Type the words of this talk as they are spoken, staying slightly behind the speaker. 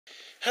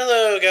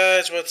Hello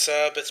guys, what's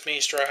up? It's me,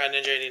 Straw Hat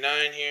Ninja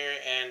 89 here,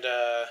 and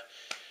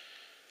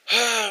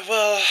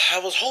well, I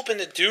was hoping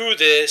to do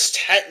this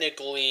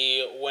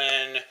technically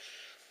when,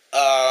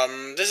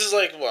 this is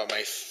like, what,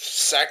 my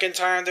second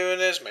time doing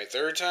this, my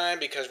third time,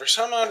 because for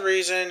some odd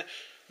reason,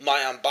 my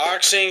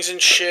unboxings and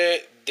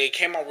shit, they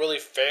came out really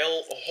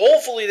fail.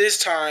 Hopefully this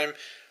time,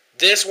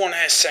 this one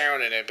has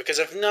sound in it, because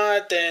if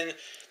not, then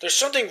there's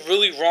something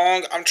really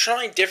wrong. I'm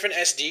trying different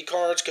SD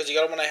cards, because the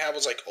other one I had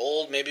was, like,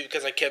 old, maybe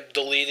because I kept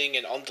deleting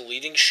and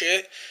undeleting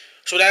shit.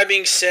 So that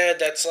being said,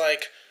 that's,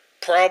 like,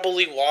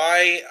 probably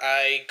why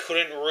I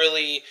couldn't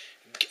really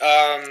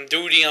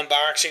do the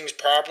unboxings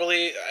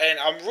properly, and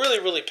I'm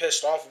really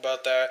pissed off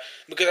about that,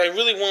 because I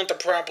really want to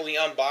properly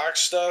unbox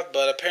stuff,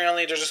 but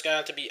apparently there's just going to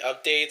have to be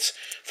updates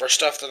for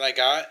stuff that I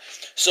got.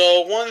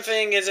 So one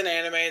thing is an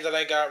anime that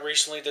I got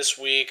recently this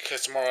week,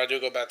 because tomorrow I do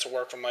go back to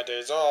work for my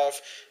days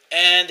off,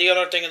 and the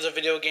other thing is a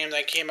video game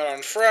that came out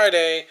on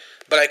Friday,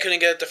 but I couldn't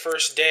get it the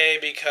first day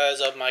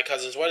because of my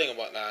cousin's wedding and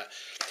whatnot.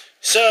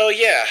 So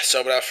yeah,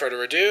 so without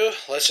further ado,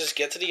 let's just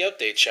get to the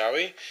update, shall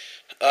we?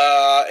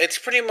 It's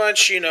pretty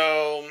much,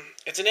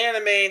 it's an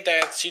anime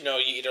that's, you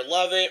either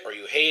love it or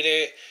you hate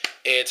it.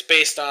 It's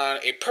based on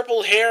a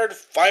purple-haired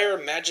fire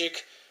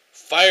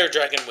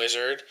dragon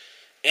wizard,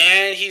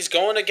 and he's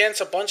going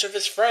against a bunch of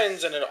his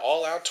friends in an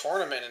all-out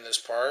tournament in this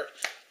part.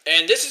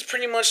 And this is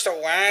pretty much the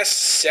last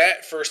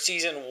set for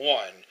Season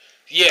 1.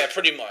 Yeah,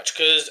 pretty much,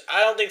 because I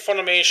don't think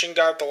Funimation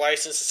got the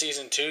license to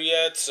Season 2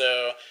 yet,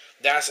 so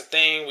that's the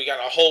thing. We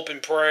gotta hope and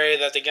pray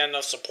that they get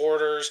enough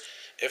supporters.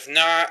 If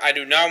not, I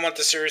do not want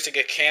the series to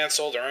get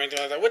canceled or anything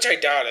like that, which I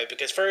doubt it,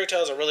 because Fairy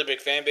Tail is a really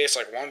big fan base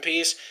like One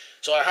Piece,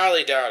 so I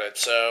highly doubt it.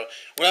 So,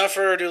 without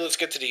further ado, let's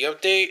get to the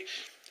update.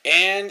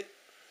 And,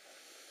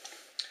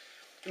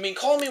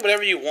 call me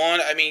whatever you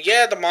want.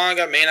 Yeah, the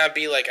manga may not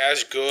be, like,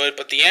 as good,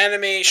 but the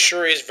anime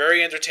sure is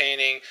very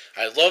entertaining.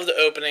 I love the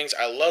openings,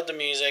 I love the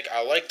music,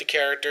 I like the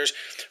characters.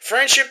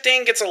 Friendship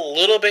thing gets a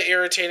little bit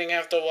irritating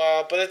after a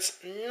while, but it's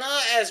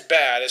not as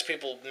bad as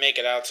people make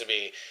it out to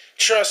be.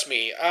 Trust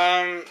me,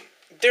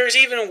 there's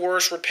even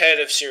worse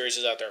repetitive series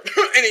out there.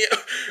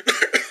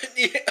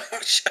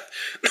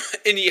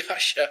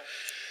 Inuyasha.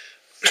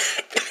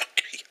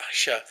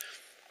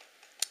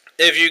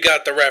 If you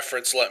got the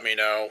reference, let me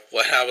know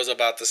what I was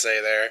about to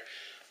say there.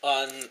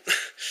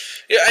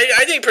 Yeah,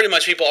 I think pretty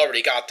much people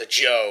already got the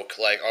joke.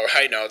 Like, oh,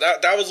 I know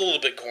that was a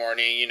little bit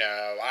corny.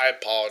 I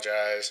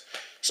apologize.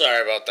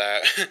 Sorry about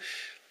that.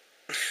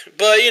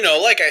 But,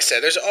 like I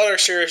said, there's other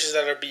series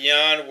that are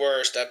beyond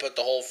worse that put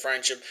the whole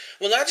friendship...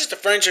 Well, not just the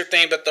friendship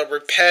thing, but the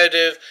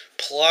repetitive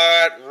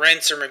plot,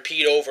 rinse and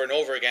repeat over and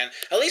over again.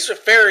 At least with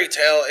Fairy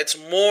Tail, it's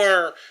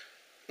more...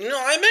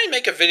 I might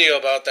make a video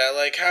about that,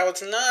 like how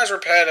it's not as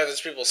repetitive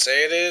as people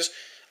say it is.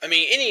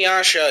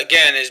 Inuyasha,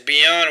 again, is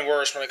beyond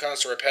worse when it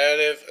comes to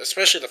repetitive,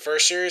 especially the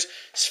first series.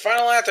 It's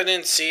Final Act I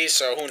didn't see,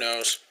 so who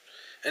knows.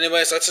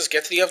 Anyways, let's just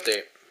get to the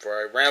update before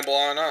I ramble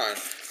on. And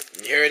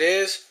here it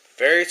is.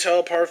 Fairy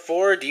Tail Part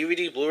 4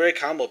 DVD Blu-ray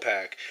Combo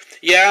Pack.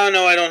 Yeah, I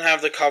know I don't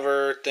have the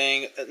cover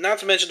thing. Not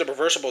to mention the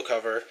reversible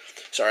cover.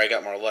 Sorry, I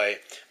got more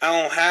light. I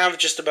don't have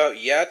just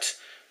about yet.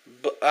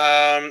 But,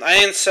 I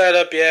ain't set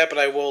up yet, but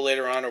I will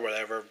later on or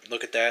whatever.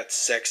 Look at that.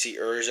 Sexy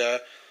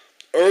ERZA.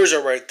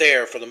 ERZA right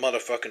there for the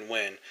motherfucking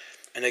win.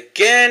 And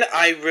again,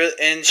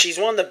 and she's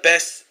one of the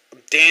best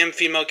damn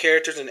female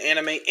characters in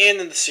anime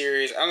and in the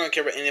series. I don't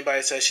care what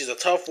anybody says. She's a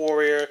tough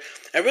warrior.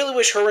 I really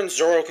wish her and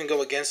Zoro can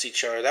go against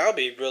each other. That would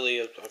be really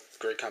a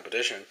great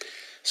competition.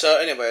 So,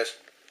 anyways,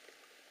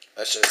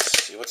 let's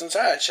just see what's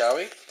inside, shall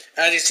we?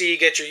 As you see, you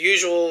get your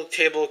usual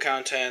table of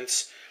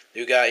contents.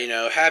 You got,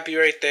 Happy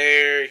right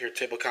there, your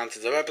table of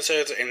contents of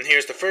episodes, and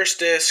here's the first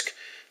disc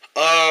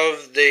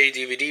of the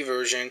DVD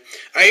version.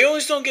 I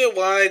always don't get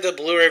why the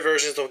Blu-ray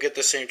versions don't get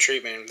the same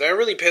treatment. That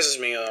really pisses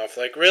me off.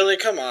 Like, really?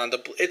 Come on.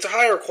 It's a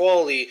higher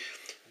quality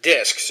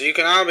disc, so you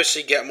can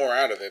obviously get more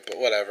out of it, but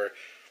whatever.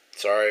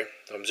 Sorry,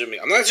 I'm zooming.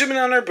 I'm not zooming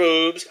on her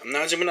boobs. I'm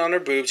not zooming on her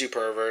boobs, you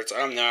perverts.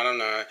 I'm not.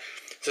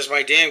 It's just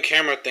my damn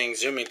camera thing,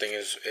 zooming thing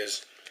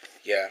is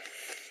yeah.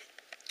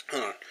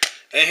 Hold on.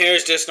 And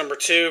here's disc number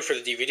 2 for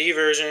the DVD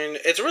version.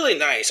 It's really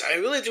nice. I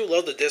really do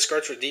love the disc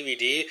arts for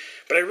DVD,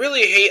 but I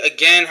really hate,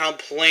 again, how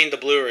plain the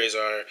Blu-rays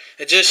are.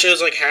 It just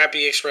shows, like,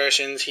 happy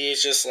expressions.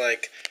 He's just,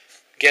 like,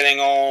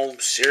 getting all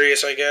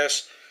serious, I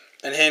guess.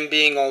 And him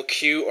being all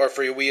cute, or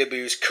for your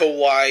weeaboos,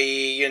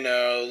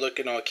 kawaii,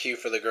 looking all cute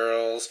for the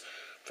girls,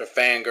 for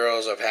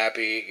fangirls of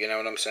Happy, you know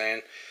what I'm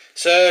saying?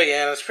 So,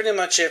 yeah, that's pretty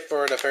much it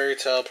for the Fairy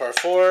Tail Part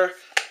 4.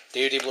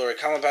 DVD Blu-ray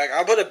Combo Pack.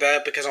 I'll put it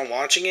back because I'm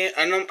watching it.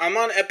 I'm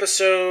on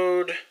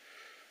episode...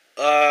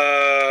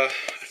 I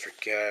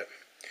forget.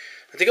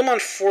 I think I'm on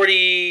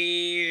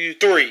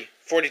 43.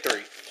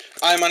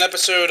 I'm on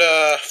episode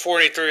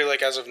 43,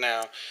 like, as of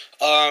now.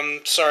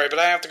 Sorry, but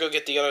I have to go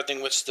get the other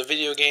thing, which is the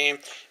video game.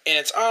 And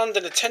it's on the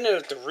Nintendo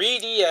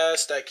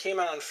 3DS that came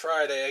out on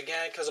Friday.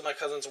 Again, because of my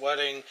cousin's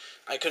wedding,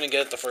 I couldn't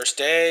get it the first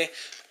day.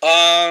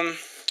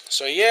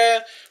 So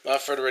yeah,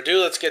 without further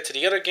ado, let's get to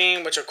the other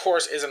game, which of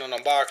course isn't an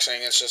unboxing,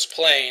 it's just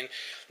plain.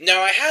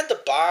 Now, I had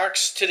the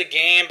box to the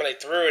game, but I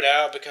threw it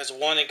out because,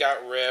 one, it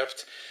got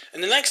ripped.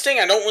 And the next thing,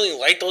 I don't really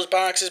like those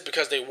boxes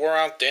because they wore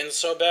out thin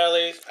so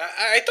badly.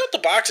 I thought the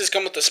boxes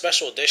come with the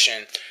special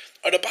edition.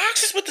 Are the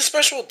boxes with the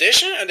special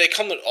edition, or they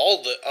come with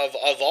all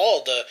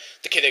the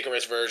Kid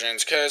Icarus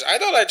versions? Because I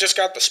thought I just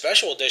got the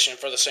special edition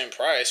for the same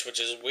price, which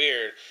is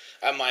weird,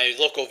 at my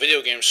local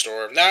video game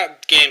store.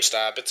 Not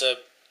GameStop, it's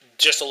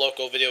just a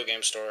local video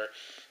game store.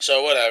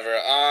 So, whatever.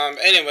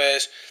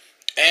 Anyways,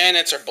 and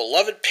it's our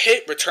beloved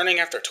Pit returning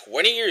after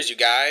 20 years, you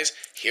guys.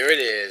 Here it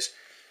is.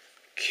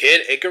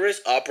 Kid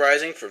Icarus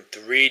Uprising from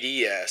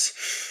 3DS.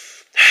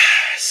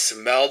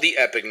 Smell the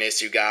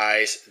epicness, you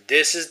guys.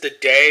 This is the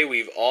day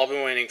we've all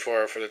been waiting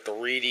for the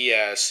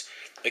 3DS.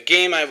 A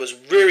game I was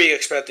really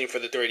expecting for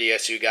the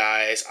 3DS, you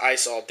guys. I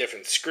saw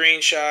different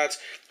screenshots.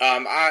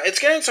 It's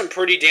getting some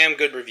pretty damn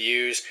good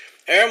reviews.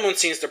 Everyone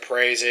seems to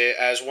praise it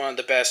as one of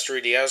the best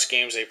 3DS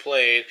games they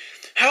played.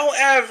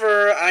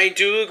 However, I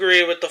do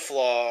agree with the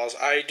flaws.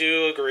 I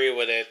do agree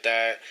with it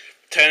that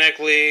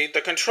technically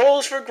the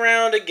controls for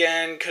ground,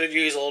 again, could have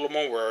used a little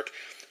more work.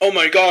 Oh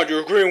my god,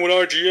 you're agreeing with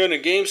IGN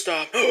and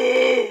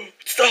GameStop.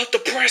 Stop the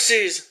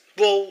presses!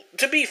 Well,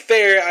 to be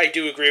fair, I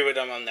do agree with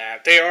them on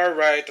that. They are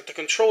right that the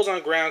controls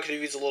on ground could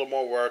have used a little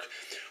more work.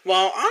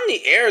 While on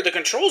the air, the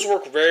controls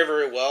work very,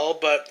 very well,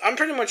 but I'm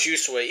pretty much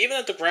used to it. Even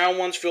if the ground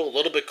ones feel a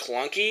little bit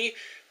clunky,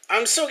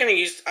 I still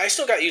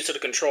got used to the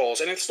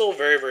controls, and it's still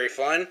very, very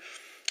fun.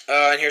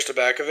 And here's the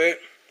back of it.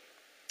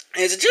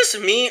 Is it just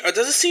me, or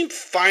does it seem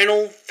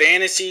Final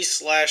Fantasy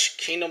 /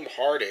 Kingdom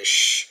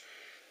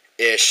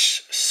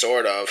Hearts-ish,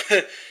 sort of?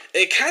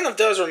 It kind of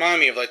does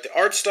remind me of, like, the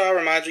art style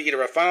reminds me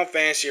either of Final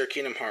Fantasy or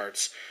Kingdom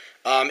Hearts.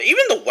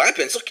 Even the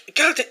weapons, look,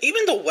 God,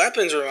 even the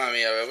weapons remind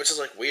me of it, which is,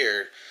 like,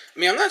 weird. I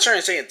mean, I'm not trying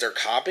to say that they're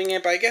copying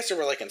it, but I guess they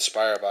were, like,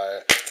 inspired by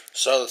it.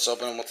 So, let's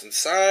open what's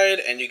inside,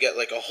 and you get,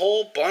 like, a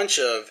whole bunch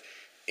of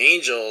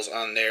angels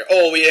on there.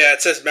 Oh, yeah,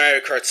 it says Mario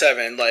Kart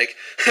 7, like,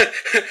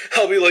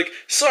 I'll be like,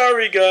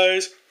 sorry,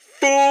 guys,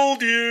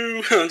 fooled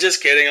you. I'm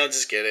just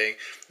kidding.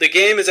 The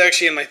game is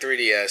actually in my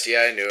 3DS.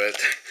 Yeah, I knew it.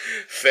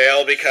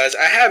 Fail, because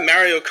I have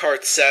Mario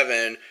Kart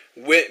 7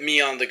 with me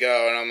on the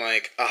go, and I'm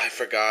like, oh, I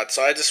forgot.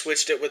 So I just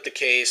switched it with the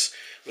case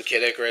with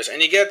Kid Icarus,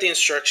 and you get the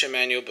instruction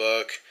manual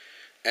book,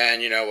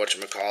 and you know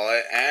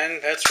whatchamacallit,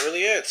 and that's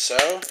really it.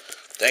 So,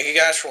 thank you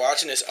guys for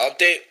watching this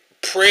update.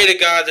 Pray to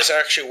God this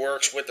actually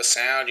works with the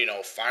sound,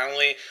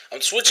 finally.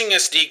 I'm switching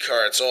SD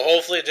card, so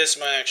hopefully this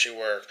might actually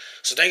work.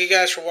 So thank you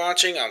guys for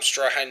watching. I'm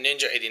Straw Hat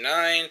Ninja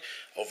 89.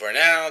 Over and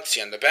out. See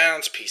you on the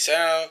bounce. Peace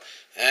out.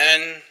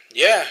 And,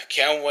 yeah,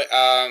 can't wait.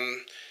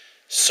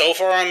 So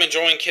far I'm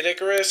enjoying Kid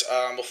Icarus.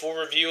 A full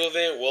review of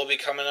it will be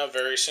coming up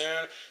very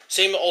soon.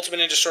 Same with Ultimate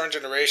Ninja Storm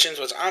Generations,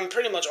 which I'm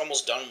pretty much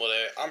almost done with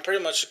it. I'm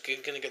pretty much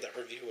going to get that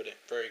review with it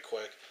very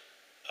quick.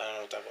 I don't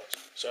know what that was.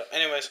 So,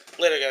 anyways,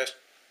 later, guys.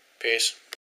 Peace.